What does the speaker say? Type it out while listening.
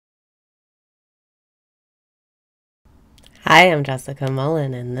I am Jessica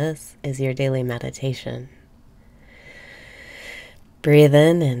Mullen, and this is your daily meditation. Breathe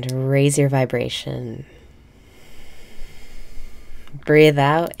in and raise your vibration. Breathe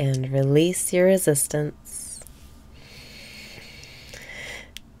out and release your resistance.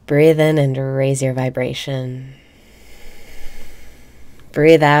 Breathe in and raise your vibration.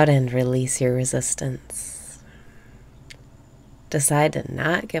 Breathe out and release your resistance. Decide to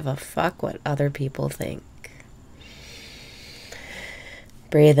not give a fuck what other people think.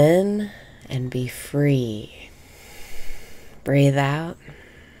 Breathe in and be free. Breathe out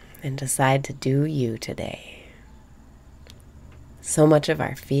and decide to do you today. So much of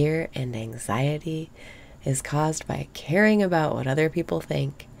our fear and anxiety is caused by caring about what other people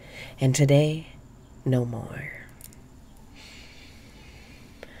think, and today, no more.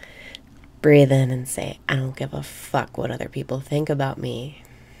 Breathe in and say, I don't give a fuck what other people think about me.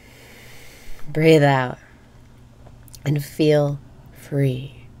 Breathe out and feel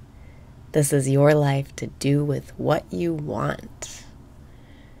free. This is your life to do with what you want.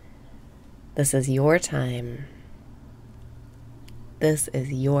 This is your time. This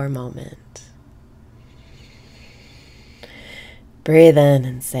is your moment. Breathe in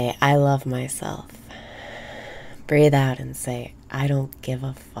and say, I love myself. Breathe out and say, I don't give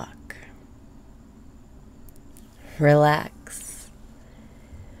a fuck. Relax.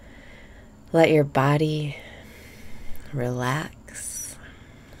 Let your body relax.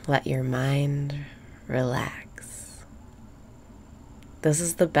 Let your mind relax. This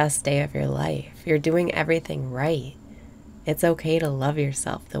is the best day of your life. You're doing everything right. It's okay to love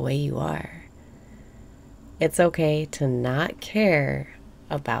yourself the way you are. It's okay to not care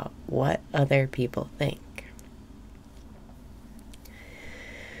about what other people think.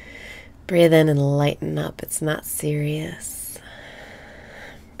 Breathe in and lighten up. It's not serious.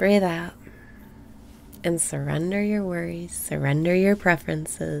 Breathe out and surrender your worries, surrender your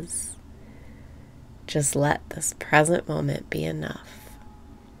preferences. Just let this present moment be enough.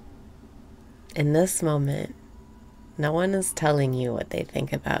 In this moment, no one is telling you what they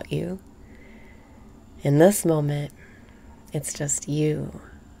think about you. In this moment, it's just you.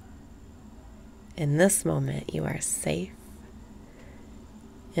 In this moment, you are safe.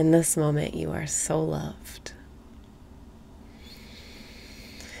 In this moment, you are so loved.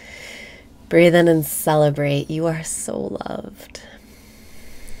 Breathe in and celebrate. You are so loved.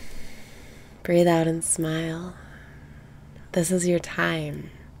 Breathe out and smile. This is your time.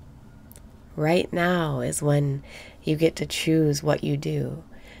 Right now is when you get to choose what you do.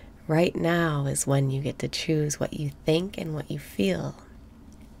 Right now is when you get to choose what you think and what you feel.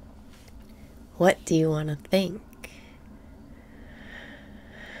 What do you want to think?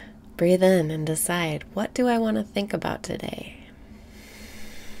 Breathe in and decide, what do I want to think about today?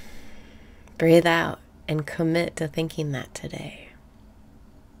 Breathe out and commit to thinking that today.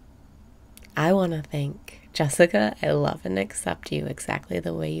 I want to think, Jessica, I love and accept you exactly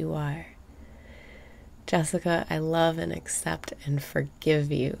the way you are. Jessica, I love and accept and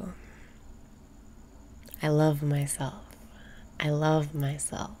forgive you. I love myself. I love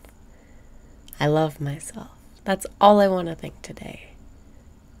myself. I love myself. That's all I want to think today.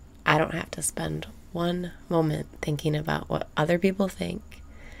 I don't have to spend one moment thinking about what other people think.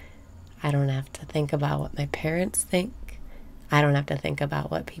 I don't have to think about what my parents think. I don't have to think about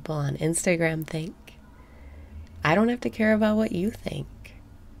what people on Instagram think. I don't have to care about what you think.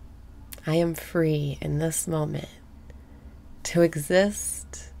 I am free in this moment to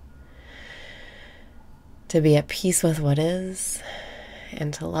exist, to be at peace with what is,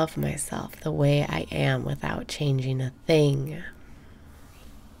 and to love myself the way I am without changing a thing.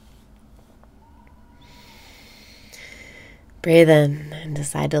 Breathe in and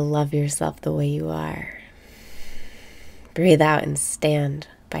decide to love yourself the way you are. Breathe out and stand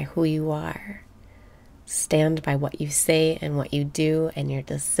by who you are. Stand by what you say and what you do and your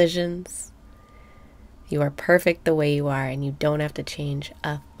decisions. You are perfect the way you are, and you don't have to change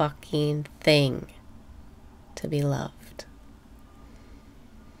a fucking thing to be loved.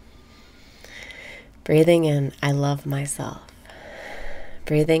 Breathing in, I love myself.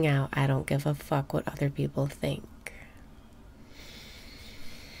 Breathing out, I don't give a fuck what other people think.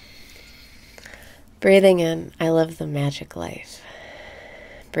 Breathing in, I live the magic life.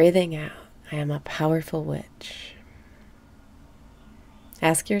 Breathing out, I am a powerful witch.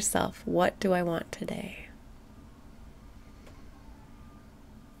 Ask yourself, what do I want today?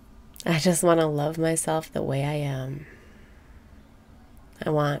 I just want to love myself the way I am. I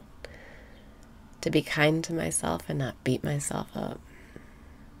want to be kind to myself and not beat myself up.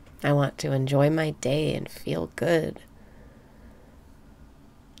 I want to enjoy my day and feel good.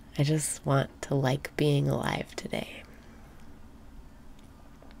 I just want to like being alive today.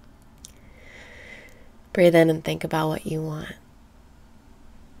 Breathe in and think about what you want.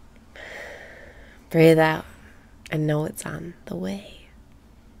 Breathe out and know it's on the way.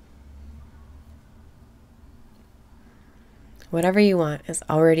 Whatever you want is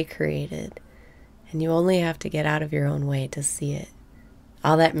already created, and you only have to get out of your own way to see it.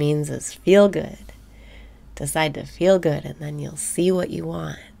 All that means is feel good. Decide to feel good, and then you'll see what you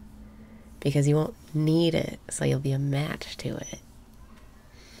want, because you won't need it, so you'll be a match to it.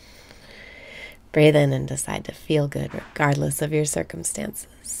 Breathe in and decide to feel good regardless of your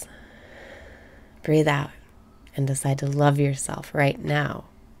circumstances. Breathe out and decide to love yourself right now,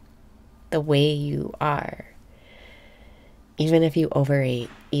 the way you are. Even if you overate,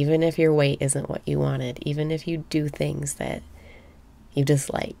 even if your weight isn't what you wanted, even if you do things that you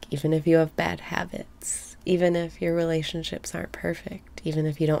dislike, even if you have bad habits, even if your relationships aren't perfect, even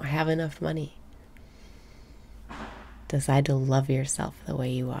if you don't have enough money. Decide to love yourself the way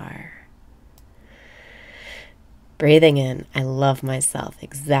you are. Breathing in, I love myself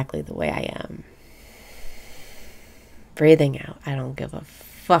exactly the way I am. Breathing out, I don't give a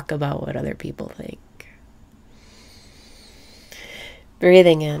fuck about what other people think.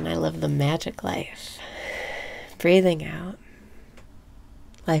 Breathing in, I live the magic life. Breathing out,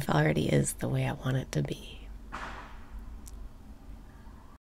 life already is the way I want it to be.